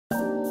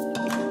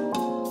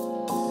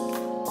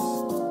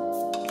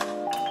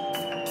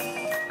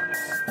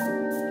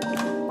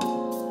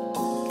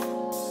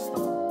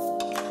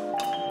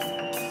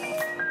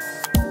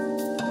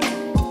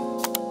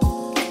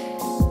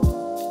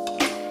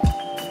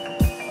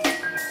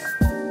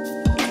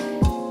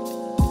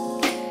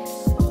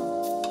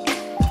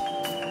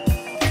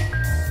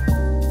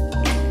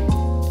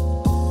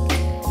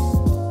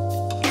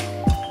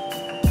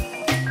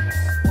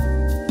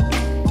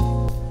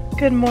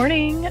Good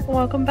morning,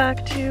 welcome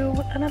back to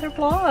another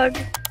vlog.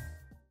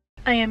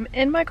 I am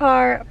in my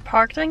car,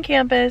 parked on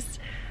campus,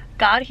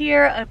 got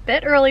here a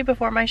bit early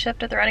before my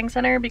shift at the Writing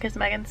Center because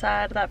Megan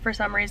said that for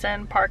some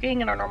reason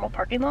parking in our normal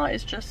parking lot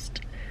is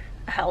just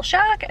a hell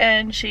shack,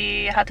 and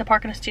she had to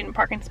park in a student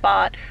parking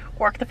spot,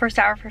 work the first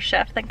hour of her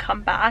shift, then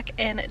come back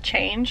and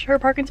change her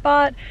parking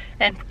spot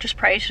and just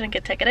pray she didn't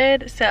get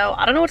ticketed. So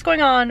I don't know what's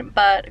going on,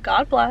 but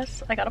God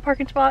bless, I got a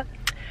parking spot.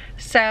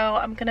 So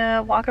I'm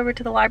gonna walk over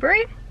to the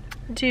library,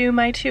 do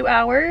my 2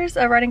 hours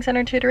of Writing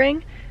Center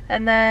tutoring,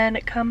 and then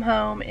come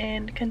home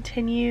and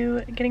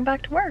continue getting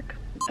back to work.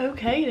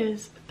 Okay, it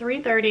is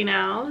 3:30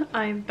 now.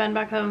 I've been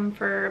back home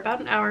for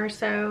about an hour or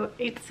so,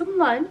 ate some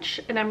lunch,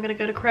 and I'm gonna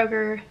go to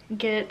Kroger,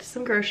 get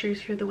some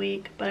groceries for the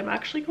week, but I'm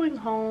actually going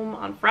home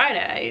on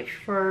Friday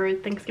for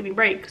Thanksgiving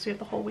break because we have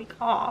the whole week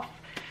off.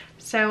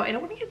 So I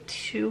don't want to get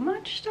too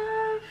much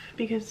stuff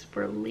because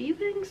we're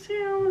leaving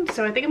soon.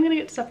 So I think I'm gonna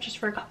get stuff just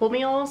for a couple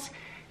meals.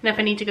 And if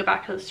I need to go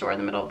back to the store in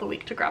the middle of the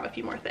week to grab a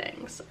few more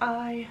things,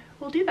 I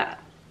will do that.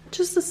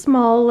 Just a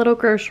small little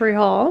grocery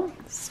haul,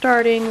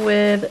 starting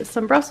with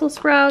some Brussels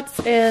sprouts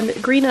and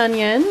green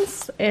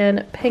onions and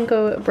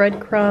panko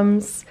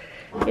breadcrumbs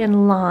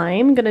and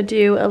lime. I'm gonna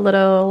do a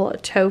little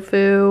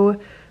tofu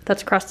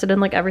that's crusted in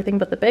like everything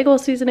but the bagel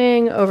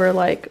seasoning over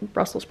like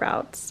Brussels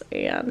sprouts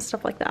and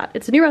stuff like that.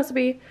 It's a new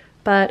recipe,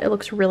 but it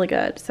looks really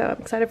good, so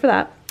I'm excited for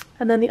that.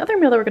 And then the other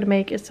meal that we're gonna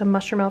make is some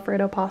mushroom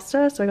Alfredo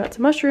pasta. So I got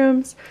some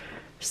mushrooms,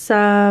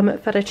 some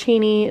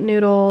fettuccine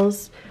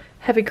noodles,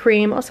 heavy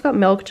cream, also got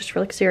milk just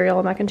for like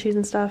cereal, mac and cheese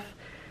and stuff,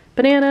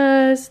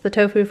 bananas, the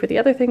tofu for the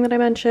other thing that I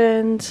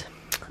mentioned.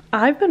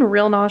 I've been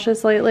real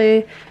nauseous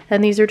lately,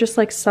 and these are just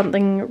like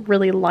something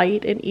really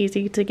light and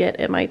easy to get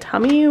in my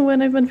tummy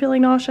when I've been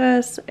feeling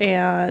nauseous,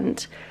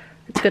 and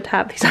it's good to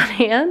have these on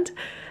hand.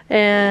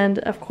 And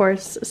of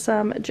course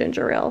some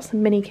ginger ale,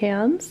 some mini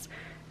cans,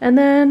 and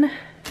then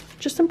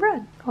just some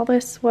bread. All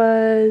this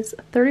was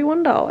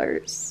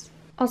 $31.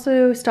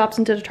 Also stopped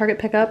and did a Target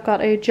pickup, got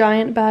a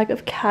giant bag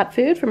of cat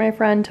food for my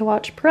friend to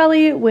watch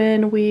Pirelli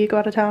when we go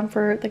out of town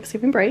for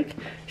Thanksgiving break.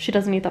 She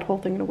doesn't eat that whole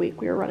thing in a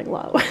week, we were running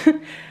low.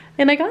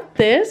 And I got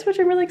this, which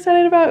I'm really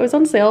excited about. It was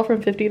on sale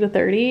from 50 to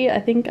 30. I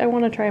think I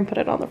want to try and put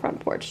it on the front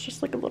porch,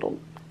 just like a little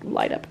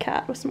light up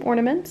cat with some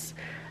ornaments.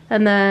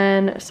 And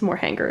then some more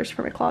hangers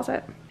for my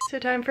closet. So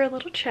time for a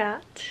little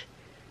chat.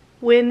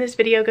 When this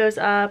video goes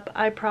up,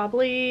 I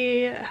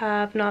probably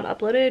have not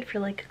uploaded for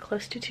like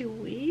close to 2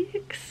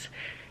 weeks.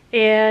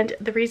 And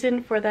the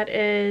reason for that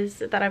is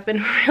that I've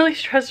been really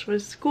stressed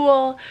with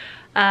school,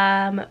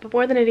 but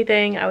more than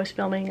anything, I was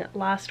filming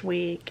last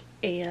week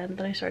and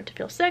then I started to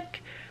feel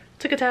sick,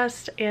 took a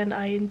test, and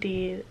I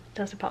indeed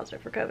tested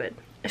positive for COVID.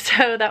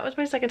 So that was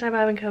my second time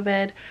having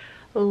COVID.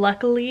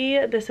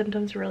 Luckily, the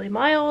symptoms were really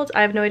mild.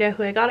 I have no idea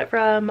who I got it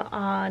from.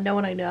 No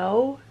one I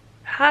know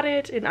had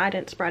it, and I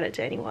didn't spread it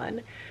to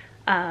anyone.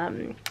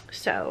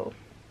 So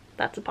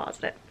that's a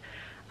positive.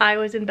 I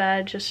was in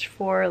bed just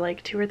for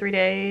like 2 or 3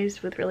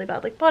 days with really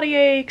bad like body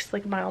aches,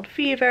 like mild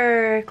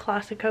fever,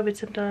 classic COVID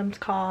symptoms,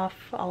 cough,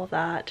 all of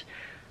that.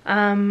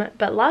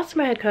 But last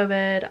time I had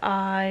COVID,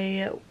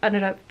 I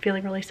ended up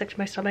feeling really sick to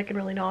my stomach and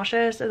really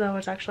nauseous, and that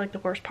was actually like the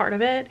worst part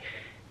of it.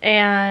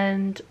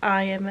 And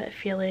I am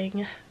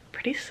feeling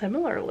pretty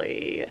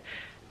similarly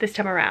this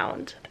time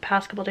around. The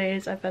past couple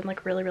days I've been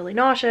like really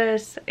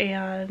nauseous,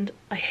 and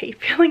I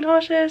hate feeling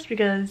nauseous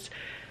because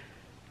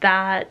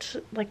that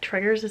like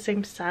triggers the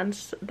same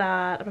sense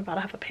that I'm about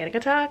to have a panic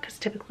attack, because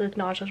typically like,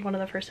 nausea is one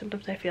of the first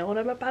symptoms I feel when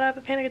I'm about to have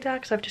a panic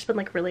attack. So I've just been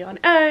like really on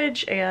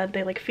edge, and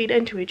they like feed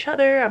into each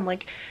other. I'm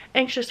like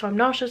anxious, so I'm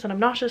nauseous, and I'm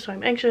nauseous, so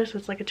I'm anxious.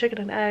 It's like a chicken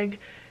and egg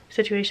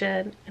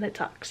situation, and it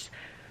sucks.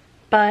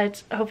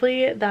 But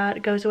hopefully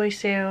that goes away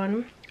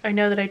soon. I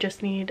know that I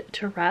just need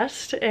to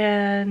rest,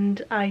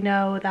 and I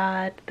know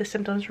that the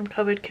symptoms from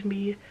COVID can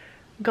be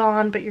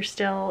gone, but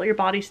your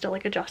body's still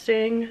like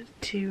adjusting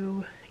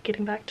to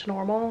getting back to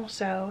normal.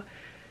 So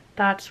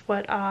that's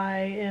what I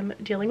am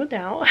dealing with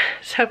now.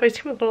 So if I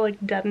seem a little like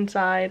dead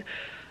inside,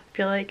 I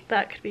feel like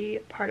that could be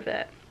part of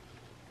it.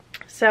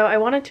 So I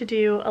wanted to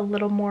do a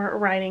little more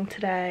writing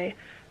today,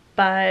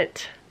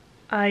 but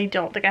I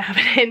don't think I have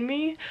it in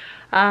me.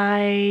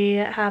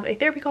 I have a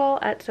therapy call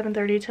at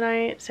 7:30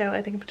 tonight, so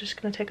I think I'm just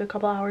gonna take a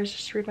couple hours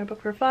just to read my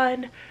book for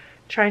fun,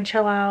 try and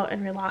chill out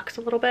and relax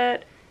a little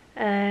bit,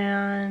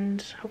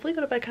 and hopefully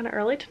go to bed kind of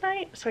early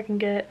tonight so I can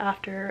get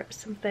after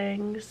some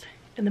things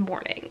in the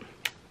morning.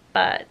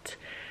 But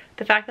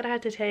the fact that I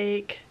had to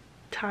take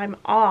time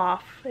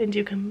off and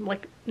do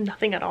like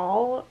nothing at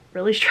all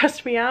really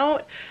stressed me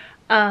out.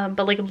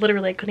 But like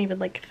literally I couldn't even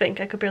like think.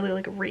 I could barely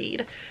like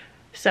read.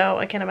 So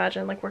I can't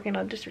imagine like working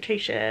on a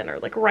dissertation or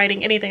like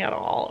writing anything at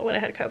all when I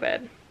had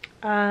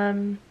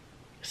COVID.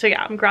 So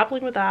yeah, I'm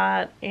grappling with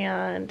that,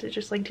 and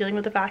just like dealing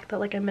with the fact that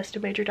like I missed a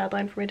major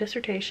deadline for my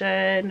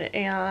dissertation,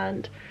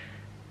 and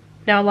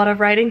now a lot of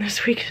writing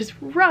this week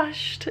is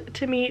rushed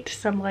to meet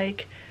some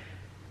like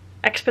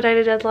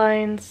expedited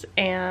deadlines,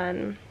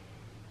 and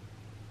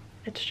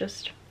it's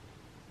just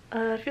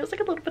feels like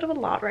a little bit of a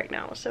lot right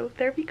now. So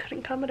therapy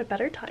couldn't come at a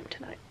better time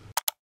tonight.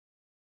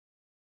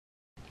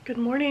 Good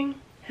morning.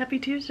 Happy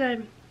Tuesday.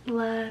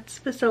 Let's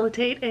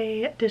facilitate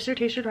a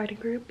dissertation writing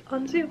group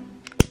on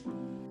Zoom.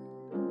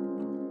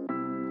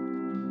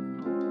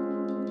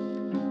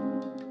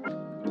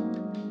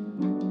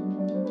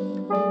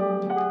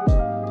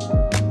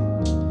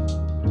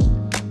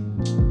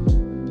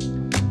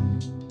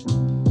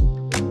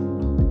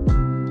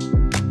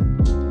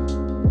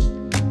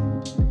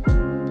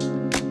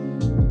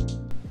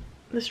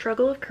 The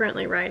struggle of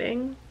currently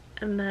writing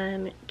and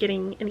then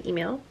getting an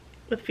email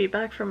with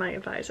feedback from my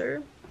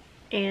advisor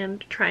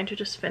and trying to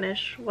just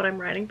finish what I'm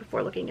writing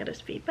before looking at his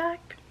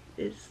feedback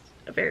is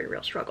a very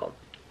real struggle.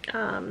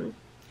 And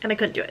I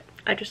couldn't do it.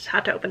 I just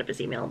had to open up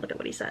his email and look at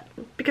what he said.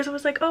 Because I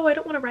was like, oh, I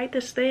don't want to write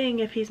this thing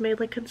if he's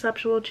made like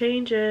conceptual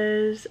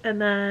changes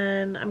and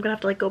then I'm gonna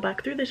have to like go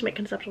back through this and make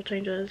conceptual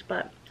changes,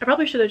 but I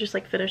probably should have just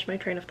like finished my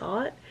train of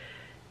thought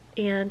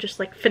and just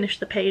like finish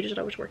the page that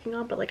I was working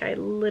on, but like I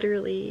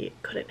literally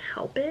couldn't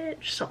help it.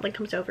 Just something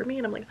comes over me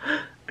and I'm like,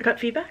 oh, I got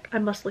feedback, I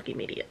must look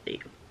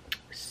immediately.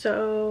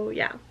 So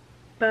yeah,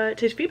 but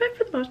his feedback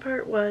for the most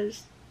part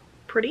was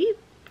pretty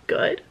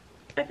good,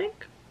 I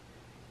think.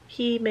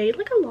 He made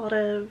like a lot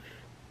of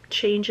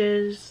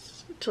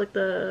changes to like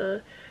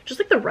the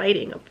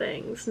writing of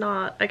things,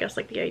 not I guess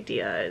like the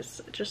idea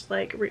is just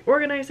like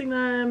reorganizing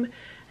them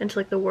into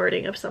like the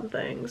wording of some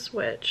things,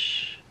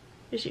 which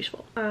is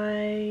useful.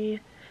 I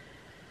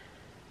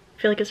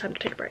feel like it's time to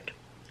take a break.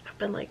 I've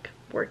been like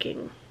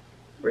working,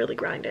 really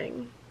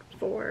grinding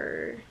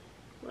for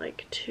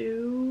like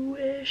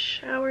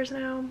 2-ish hours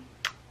now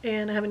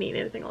and I haven't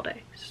eaten anything all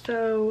day.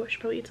 So I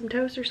should probably eat some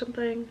toast or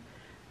something,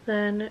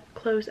 then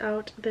close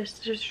out this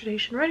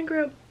dissertation writing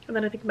group, and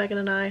then I think Megan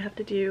and I have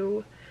to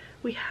do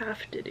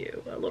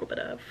a little bit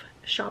of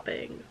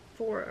shopping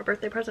for a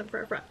birthday present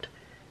for a friend,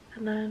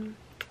 and then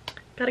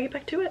gotta get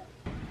back to it.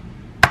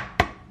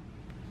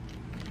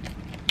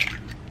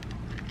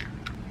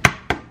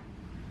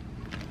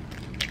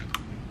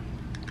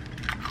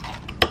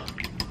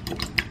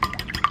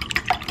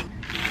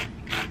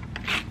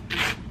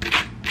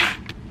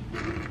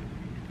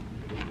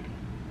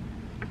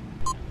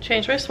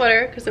 Changed my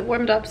sweater because it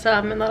warmed up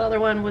some and that other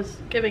one was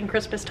giving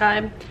Christmas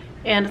time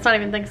and it's not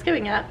even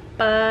Thanksgiving yet,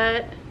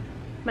 but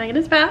Megan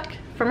is back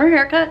from her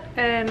haircut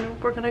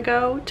and we're gonna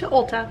go to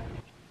Ulta.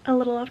 A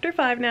little after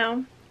 5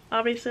 now.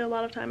 Obviously a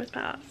lot of time has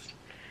passed.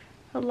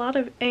 A lot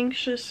of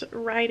anxious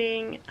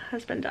writing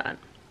has been done.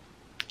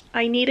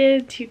 I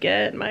needed to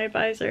get my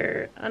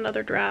advisor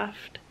another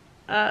draft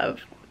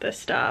of this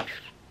stuff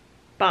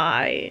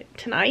by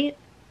tonight,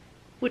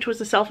 which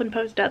was a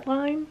self-imposed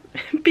deadline,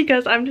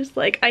 because I'm just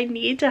like, I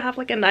need to have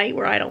like a night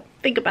where I don't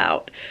think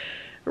about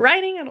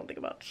writing, I don't think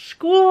about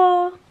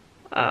school.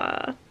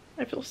 I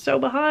feel so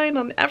behind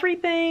on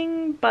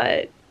everything,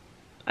 but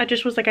I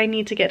just was like, I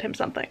need to get him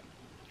something.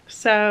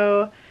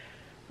 So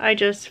I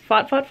just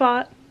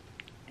fought,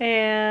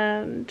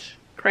 and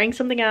cranked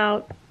something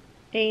out,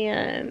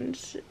 and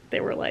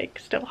there were like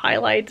still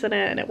highlights in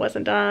it and it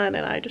wasn't done,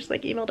 and I just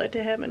like emailed it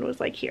to him and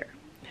was like, here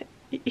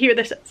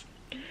this is.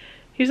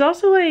 He's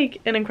also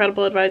like an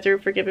incredible advisor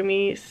for giving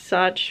me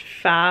such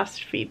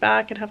fast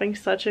feedback and having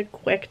such a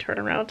quick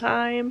turnaround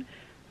time.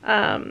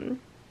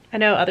 I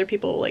know other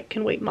people like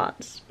can wait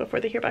months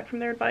before they hear back from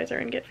their advisor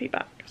and get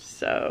feedback.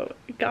 So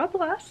God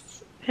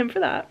bless him for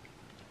that.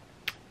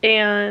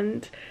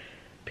 And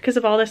because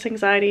of all this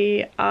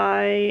anxiety,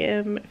 I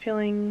am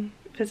feeling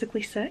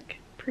physically sick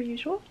per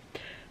usual.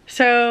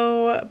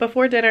 So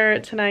before dinner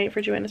tonight for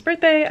Joanna's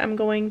birthday, I'm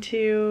going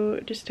to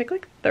just take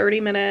like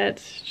 30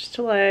 minutes just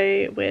to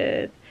lay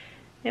with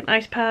an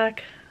ice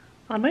pack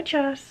on my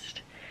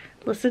chest,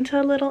 listen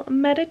to a little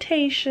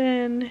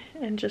meditation,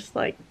 and just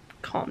like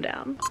calm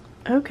down.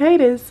 Okay,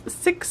 it is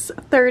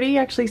 6:30,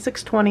 actually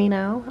 6:20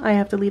 now. I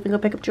have to leave and go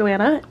pick up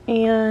Joanna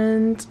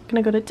and I'm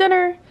gonna go to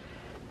dinner.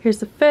 Here's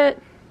the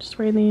fit. Just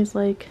wearing these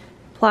like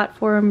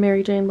platform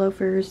Mary Jane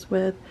loafers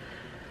with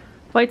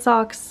white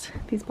socks,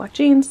 these black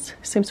jeans,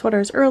 same sweater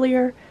as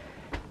earlier,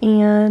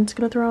 and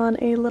gonna throw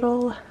on a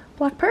little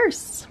black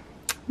purse.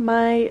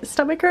 My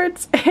stomach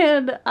hurts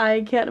and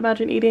I can't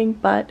imagine eating,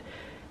 but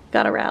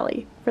gotta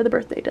rally for the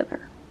birthday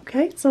dinner.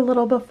 Okay, it's a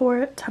little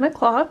before 10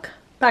 o'clock.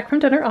 Back from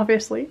dinner,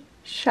 obviously.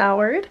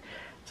 Showered.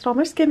 Did all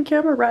my skincare.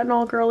 I'm a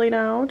retinol girly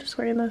now. Just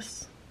wearing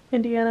this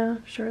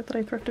Indiana shirt that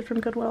I thrifted from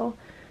Goodwill.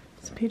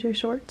 Some PJ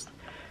shorts.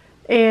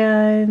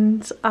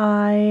 And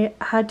I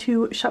had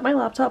to shut my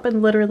laptop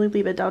and literally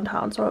leave it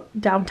downtown. So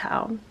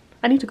downtown.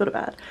 I need to go to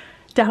bed.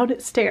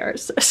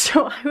 Downstairs.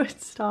 So I would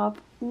stop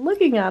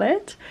looking at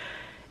it.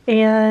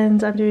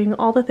 And I'm doing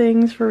all the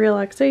things for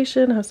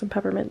relaxation. Have some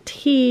peppermint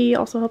tea.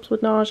 Also helps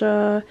with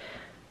nausea.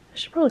 I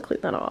should probably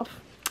clean that off.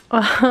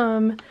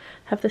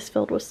 Have this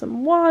filled with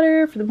some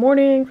water for the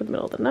morning, for the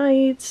middle of the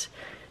night.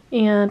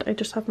 And I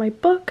just have my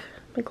book,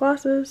 my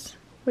glasses,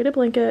 weighted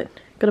blanket.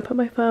 Gonna put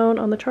my phone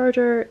on the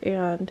charger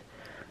and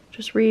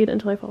just read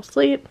until I fall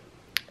asleep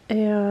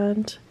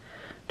and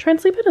try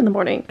and sleep in the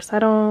morning because I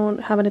don't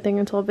have anything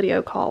until a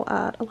video call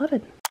at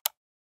 11.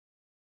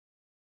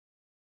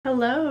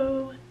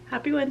 Hello,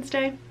 happy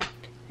Wednesday.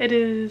 It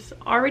is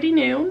already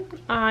noon.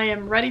 I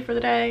am ready for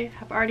the day.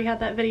 I've already had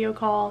that video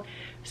call.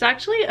 It's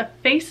actually a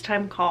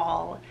FaceTime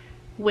call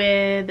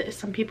with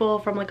some people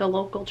from like a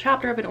local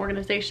chapter of an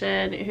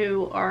organization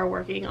who are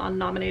working on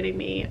nominating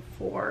me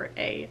for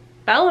a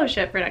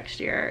fellowship for next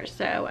year,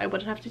 so I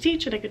wouldn't have to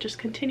teach and I could just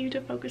continue to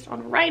focus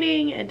on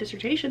writing and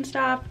dissertation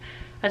stuff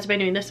as I've been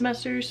doing this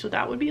semester. So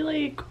that would be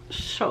like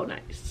so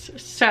nice.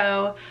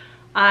 So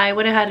I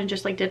went ahead and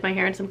just like did my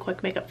hair and some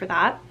quick makeup for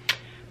that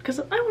because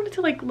I wanted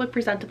to like look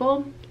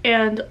presentable,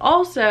 and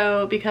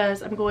also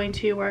because I'm going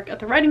to work at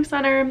the writing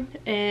center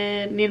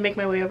and need to make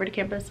my way over to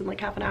campus in like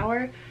half an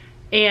hour.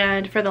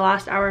 And for the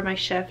last hour of my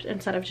shift,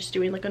 instead of just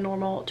doing like a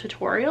normal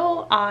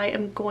tutorial, I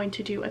am going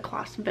to do a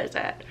class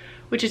visit,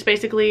 which is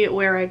basically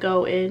where I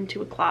go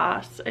into a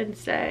class and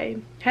say,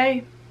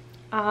 hey,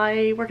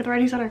 I work at the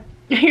writing center.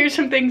 Here's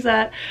some things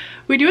that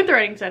we do at the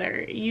writing center.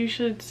 You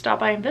should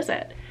stop by and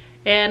visit.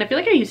 And I feel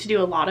like I used to do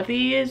a lot of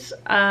these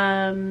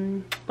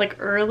like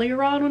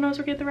earlier on when I was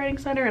working at the writing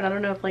center, and I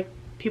don't know if like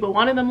people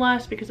wanted them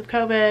less because of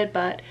COVID,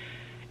 but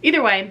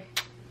either way,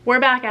 we're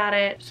back at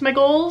it. So my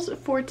goals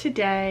for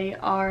today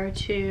are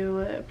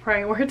to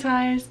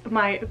prioritize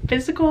my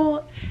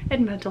physical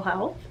and mental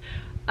health.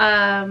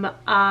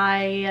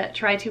 I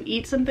tried to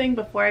eat something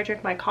before I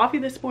drank my coffee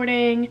this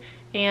morning,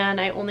 and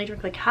I only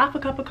drank like half a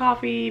cup of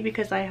coffee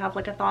because I have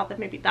like a thought that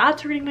maybe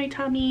that's hurting my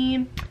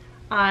tummy.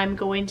 I'm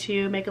going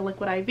to make a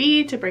liquid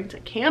IV to bring to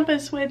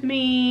campus with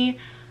me.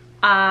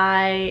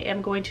 I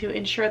am going to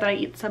ensure that I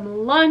eat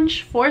some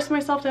lunch, force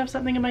myself to have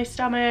something in my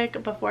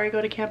stomach before I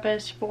go to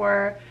campus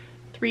for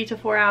 3 to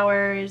 4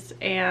 hours,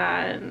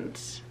 and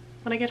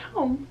when I get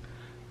home,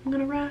 I'm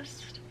gonna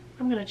rest.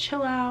 I'm gonna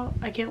chill out.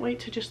 I can't wait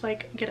to just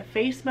like get a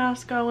face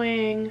mask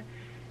going,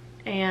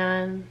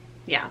 and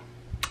yeah.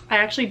 I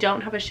actually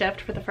don't have a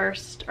shift for the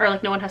first, or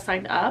like no one has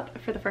signed up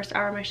for the first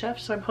hour of my shift,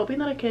 so I'm hoping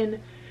that I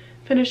can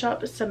finish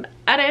up some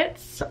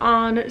edits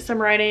on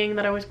some writing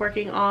that I was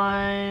working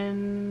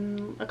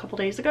on a couple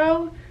days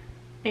ago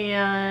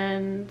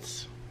and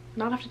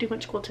not have to do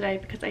much school today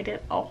because I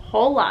did a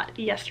whole lot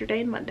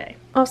yesterday and Monday.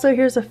 Also,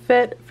 here's a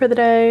fit for the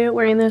day,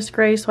 wearing this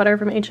gray sweater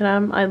from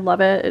H&M. I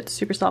love it. It's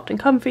super soft and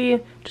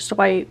comfy. Just a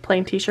white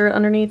plain t-shirt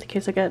underneath in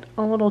case I get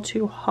a little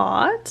too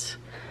hot.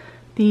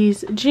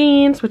 These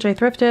jeans, which I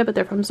thrifted, but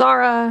they're from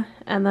Zara,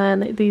 and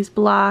then these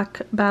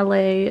black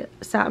ballet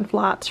satin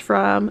flats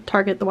from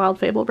Target, the Wild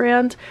Fable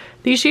brand.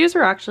 These shoes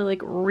are actually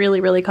like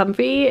really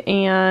comfy,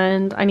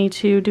 and I need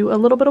to do a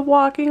little bit of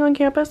walking on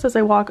campus as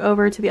I walk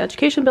over to the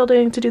education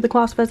building to do the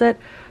class visit,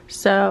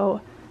 so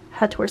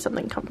had to wear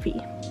something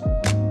comfy.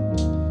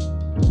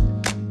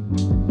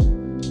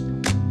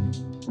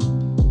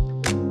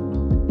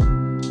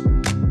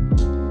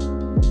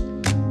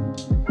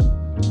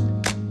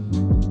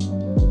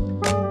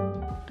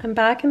 I'm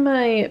back in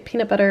my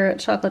peanut butter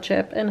chocolate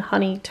chip and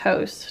honey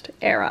toast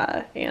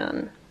era,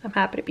 and I'm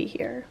happy to be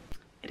here.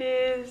 It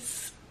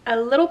is a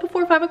little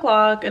before 5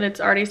 o'clock and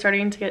it's already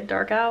starting to get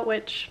dark out,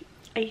 which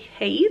I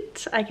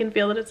hate. I can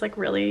feel that it's like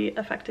really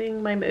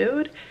affecting my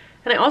mood.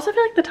 And I also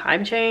feel like the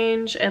time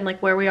change and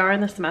like where we are in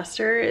the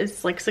semester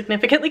is like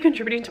significantly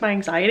contributing to my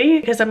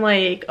anxiety, because I'm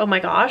like, oh my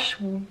gosh,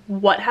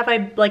 what have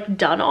I like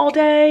done all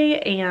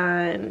day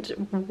and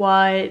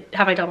what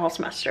have I done all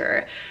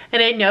semester?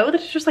 And I know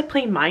that it's just like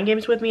playing mind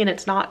games with me, and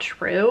it's not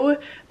true,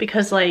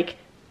 because like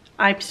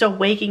I'm still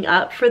waking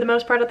up for the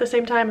most part at the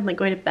same time and like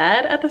going to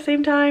bed at the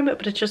same time,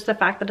 but it's just the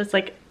fact that it's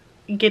like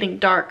getting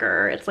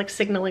darker. It's like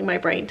signaling my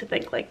brain to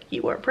think like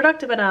you weren't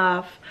productive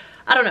enough.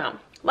 I don't know.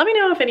 Let me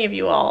know if any of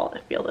you all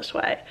feel this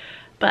way,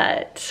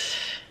 but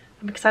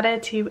I'm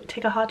excited to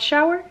take a hot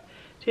shower,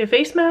 do a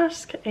face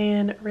mask,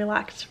 and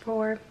relax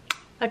for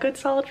a good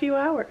solid few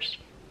hours.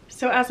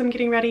 So as I'm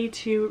getting ready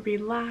to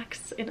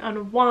relax and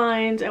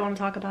unwind, I want to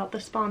talk about the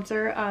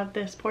sponsor of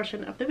this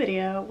portion of the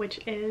video, which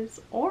is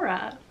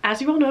Aura.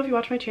 As you all know if you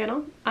watch my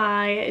channel,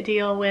 I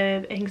deal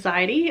with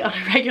anxiety on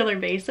a regular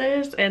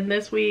basis, and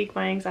this week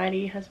my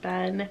anxiety has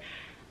been at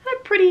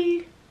a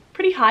pretty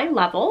high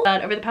level.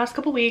 But over the past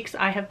couple weeks,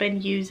 I have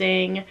been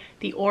using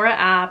the Aura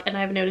app, and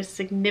I've noticed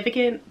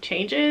significant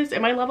changes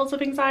in my levels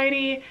of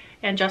anxiety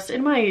and just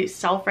in my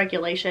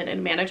self-regulation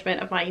and management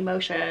of my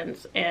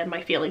emotions and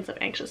my feelings of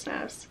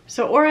anxiousness.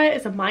 So Aura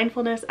is a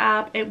mindfulness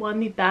app. It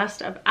won the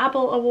Best of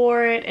Apple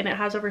award, and it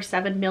has over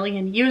 7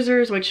 million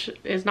users, which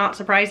is not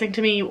surprising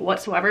to me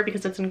whatsoever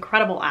because it's an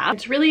incredible app.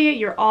 It's really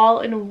your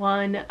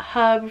all-in-one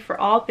hub for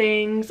all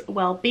things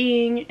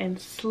well-being and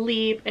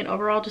sleep and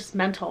overall just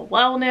mental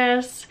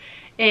wellness.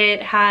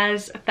 It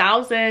has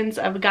thousands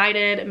of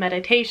guided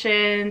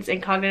meditations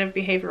and cognitive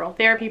behavioral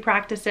therapy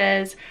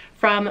practices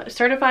from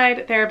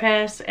certified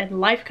therapists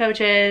and life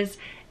coaches,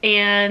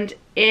 and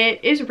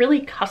it is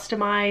really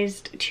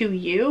customized to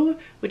you,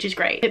 which is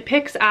great. It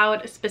picks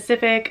out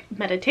specific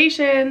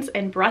meditations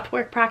and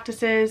breathwork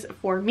practices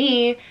for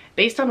me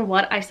based on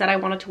what I said I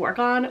wanted to work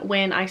on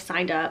when I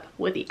signed up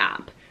with the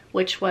app,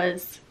 which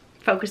was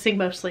focusing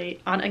mostly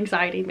on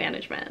anxiety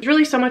management. There's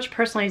really so much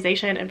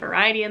personalization and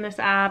variety in this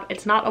app.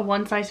 It's not a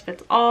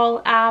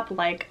one-size-fits-all app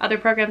like other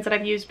programs that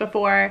I've used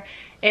before,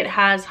 It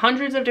has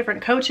hundreds of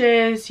different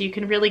coaches. You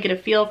can really get a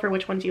feel for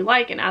which ones you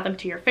like and add them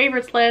to your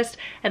favorites list.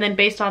 And then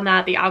based on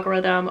that, the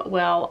algorithm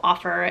will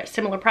offer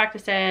similar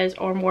practices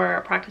or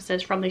more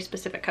practices from these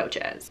specific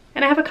coaches.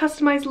 And I have a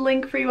customized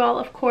link for you all,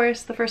 of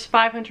course. The first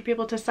 500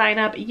 people to sign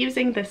up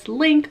using this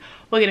link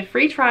will get a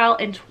free trial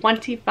and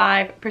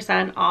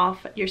 25%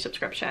 off your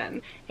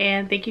subscription.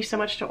 And thank you so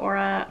much to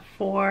Aura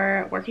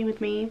for working with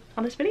me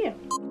on this video.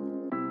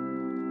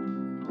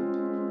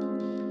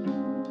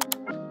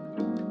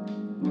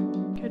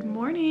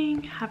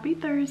 Morning, happy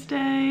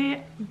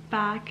Thursday.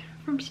 Back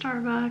from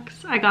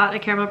Starbucks. I got a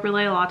caramel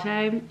brulee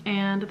latte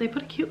and they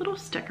put a cute little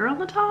sticker on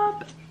the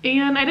top,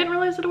 and I didn't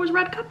realize that it was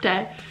red cup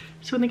day.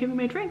 So when they gave me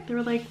my drink, they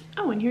were like,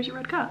 oh, and here's your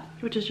red cup,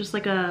 which is just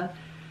like a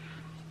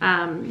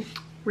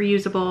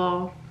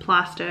reusable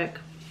plastic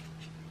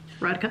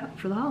red cup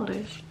for the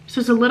holidays.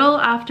 So it's a little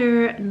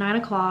after 9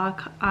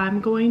 o'clock.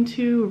 I'm going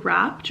to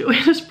wrap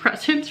Joanna's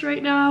presents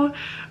right now,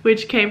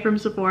 which came from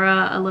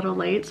Sephora a little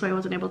late, so I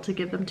wasn't able to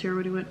give them to her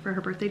when we went for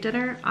her birthday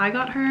dinner. I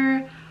got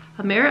her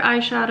a Merit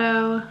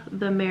eyeshadow,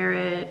 the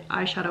Merit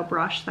eyeshadow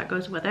brush that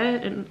goes with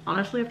it, and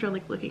honestly, after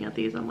like looking at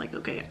these, I'm like,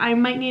 okay, I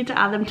might need to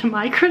add them to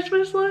my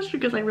Christmas list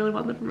because I really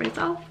want them for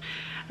myself.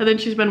 And then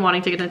she's been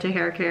wanting to get into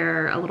hair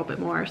care a little bit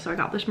more, so I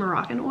got this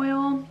Moroccan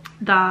oil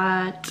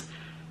that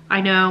I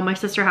know my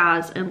sister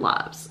has and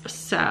loves,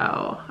 so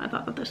I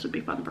thought that this would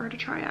be fun for her to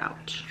try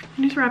out.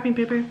 And these wrapping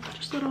paper,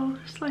 just little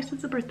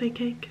slices of birthday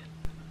cake.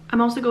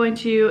 I'm also going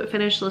to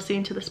finish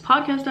listening to this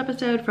podcast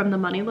episode from the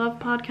Money Love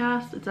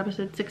podcast. It's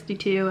episode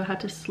 62. I had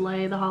to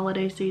slay the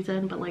holiday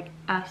season, but like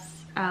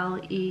S-L-E-I-G-H,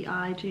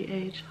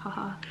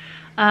 haha.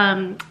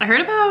 I heard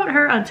about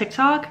her on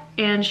TikTok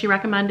and she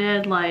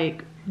recommended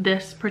like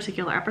this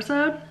particular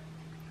episode.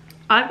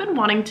 I've been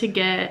wanting to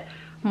get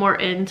more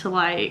into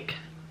like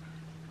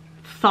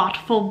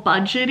thoughtful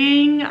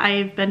budgeting.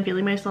 I've been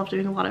feeling myself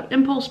doing a lot of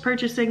impulse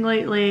purchasing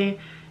lately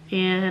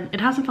and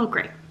it hasn't felt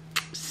great.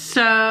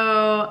 So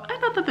I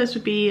thought that this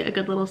would be a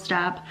good little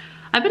step.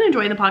 I've been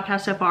enjoying the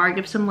podcast so far. I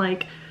give some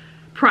like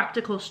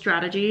practical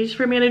strategies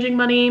for managing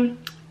money,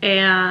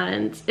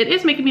 and it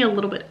is making me a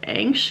little bit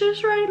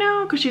anxious right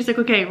now because she's like,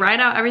 okay, write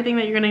out everything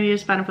that you're gonna need to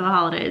spend for the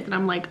holidays. And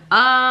I'm like,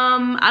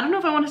 I don't know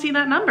if I want to see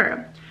that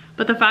number.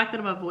 But the fact that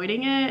I'm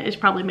avoiding it is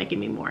probably making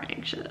me more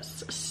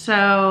anxious.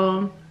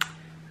 So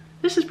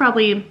this is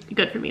probably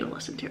good for me to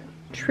listen to.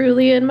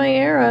 Truly in my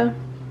era.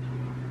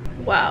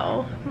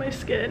 Wow, my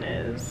skin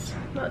is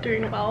not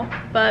doing well.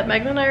 But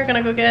Megan and I are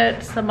gonna go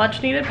get some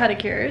much needed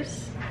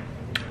pedicures.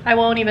 I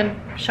won't even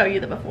show you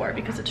the before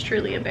because it's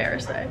truly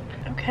embarrassing.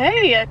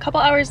 Okay, a couple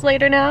hours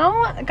later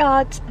now, I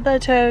got the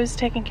toes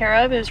taken care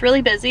of. It was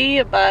really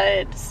busy,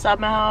 but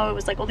somehow it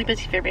was like only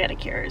busy for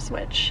manicures,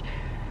 which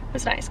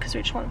was nice because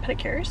we just wanted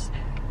pedicures.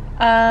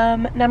 Now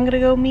I'm gonna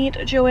go meet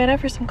Joanna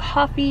for some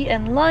coffee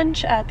and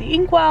lunch at the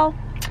Inkwell.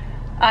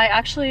 I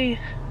actually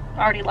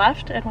already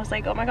left and was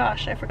like, oh my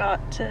gosh, I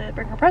forgot to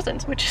bring her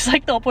presents, which is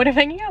like the whole point of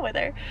hanging out with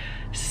her.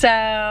 So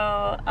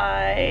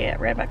I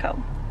ran back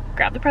home,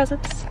 grabbed the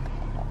presents,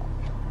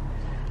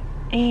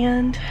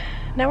 and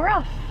now we're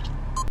off.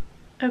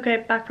 Okay,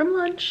 back from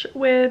lunch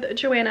with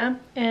Joanna,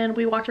 and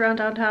we walked around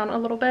downtown a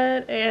little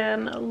bit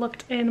and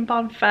looked in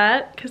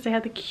Bonfette because they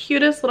had the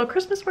cutest little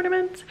Christmas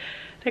ornaments.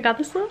 They got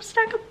this little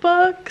stack of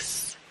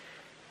books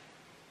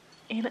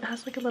and it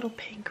has like a little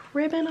pink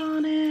ribbon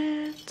on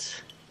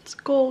it. It's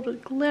gold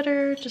with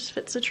glitter, just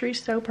fits the tree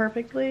so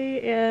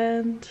perfectly,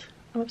 and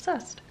I'm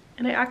obsessed.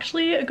 And I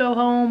actually go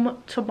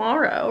home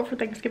tomorrow for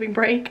Thanksgiving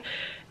break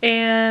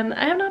and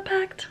I have not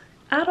packed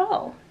at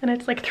all. And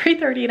it's like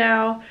 3:30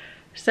 now,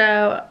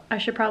 so I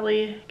should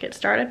probably get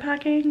started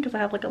packing because I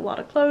have like a lot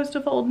of clothes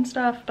to fold and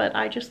stuff, but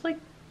I just like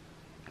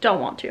don't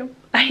want to.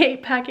 I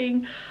hate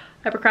packing.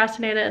 I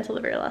procrastinate it until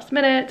the very last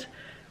minute.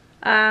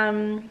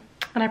 And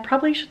I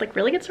probably should like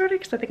really get started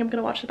because I think I'm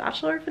gonna watch the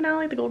Bachelor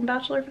finale, the Golden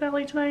Bachelor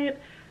finale tonight.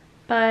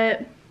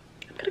 But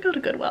I'm gonna go to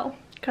Goodwill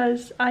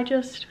because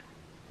it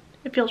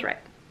feels right.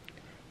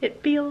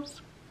 It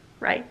feels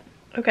right.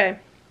 Okay,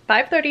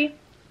 5:30.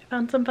 I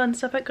found some fun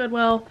stuff at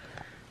Goodwill.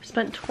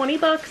 Spent 20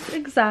 bucks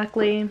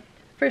exactly.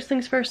 First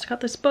things first,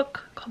 got this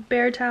book called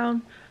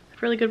Beartown.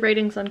 Really good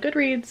ratings on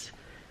Goodreads.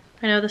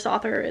 I know this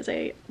author is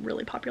a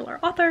really popular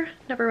author.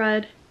 Never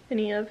read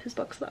any of his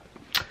books though.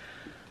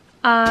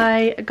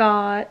 I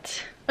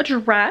got a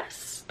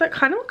dress that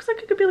kind of looks like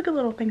it could be like a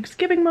little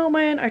Thanksgiving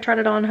moment. I tried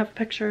it on, have a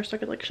picture so I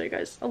could like show you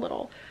guys a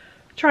little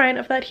try-on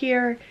of that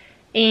here.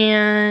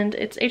 And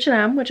it's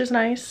H&M, which is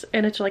nice,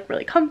 and it's like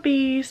really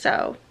comfy,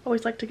 so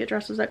always like to get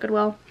dresses at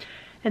Goodwill.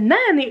 And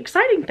then the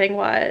exciting thing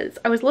was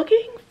I was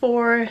looking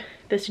for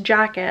this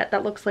jacket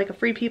that looks like a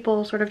Free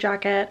People sort of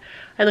jacket.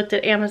 I looked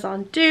at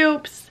Amazon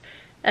dupes,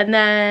 and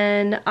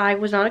then I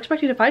was not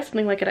expecting to find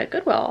something like it at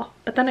Goodwill,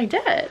 but then I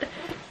did.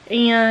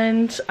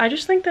 And I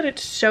just think that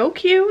it's so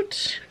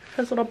cute. It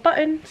has little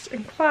buttons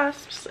and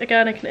clasps.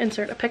 Again, I can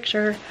insert a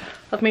picture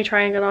of me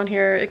trying it on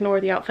here. Ignore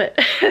the outfit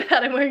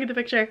that I'm wearing in the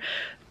picture.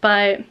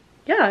 But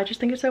yeah, I just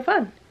think it's so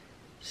fun.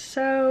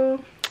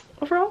 So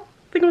overall,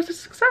 I think it was a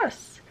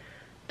success.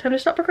 Time to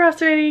stop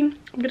procrastinating.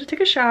 I'm gonna take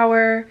a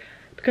shower,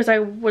 because I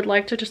would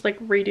like to just like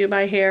redo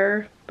my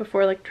hair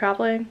before like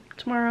traveling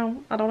tomorrow.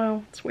 I don't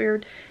know, it's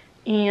weird.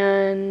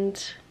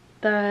 And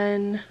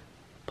then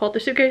pull out the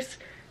suitcase,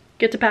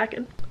 get to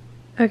packing.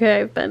 Okay,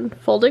 I've been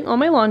folding all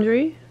my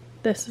laundry.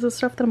 This is the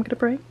stuff that I'm gonna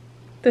bring.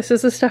 This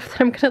is the stuff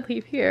that I'm gonna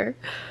leave here.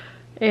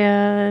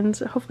 And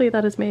hopefully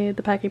that has made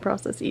the packing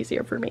process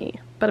easier for me.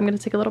 But I'm gonna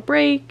take a little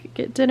break,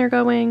 get dinner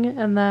going,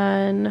 and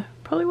then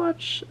probably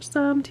watch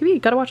some TV.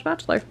 Gotta watch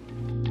Bachelor.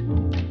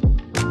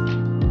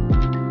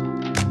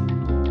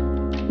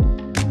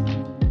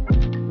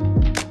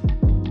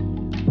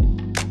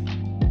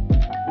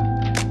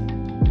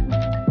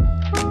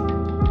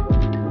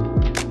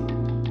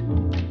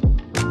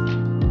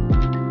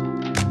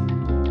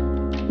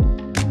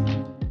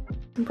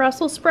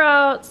 Brussels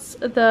sprouts,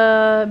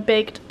 the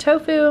baked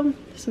tofu,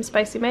 some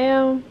spicy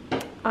mayo.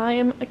 I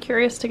am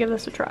curious to give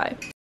this a try.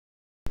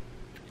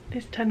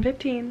 It's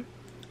 10:15.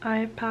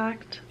 I've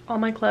packed all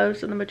my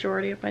clothes and the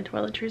majority of my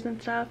toiletries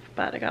and stuff,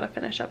 but I gotta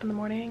finish up in the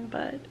morning.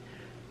 But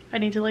I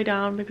need to lay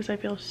down because I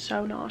feel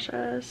so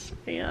nauseous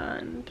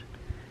and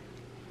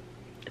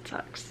it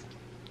sucks.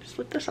 Just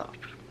slip this off.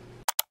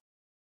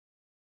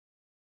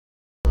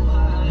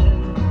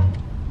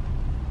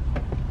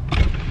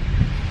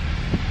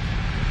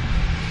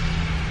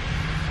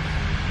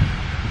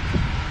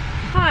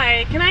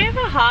 Hi, can I have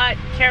a hot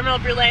caramel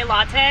brulee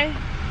latte?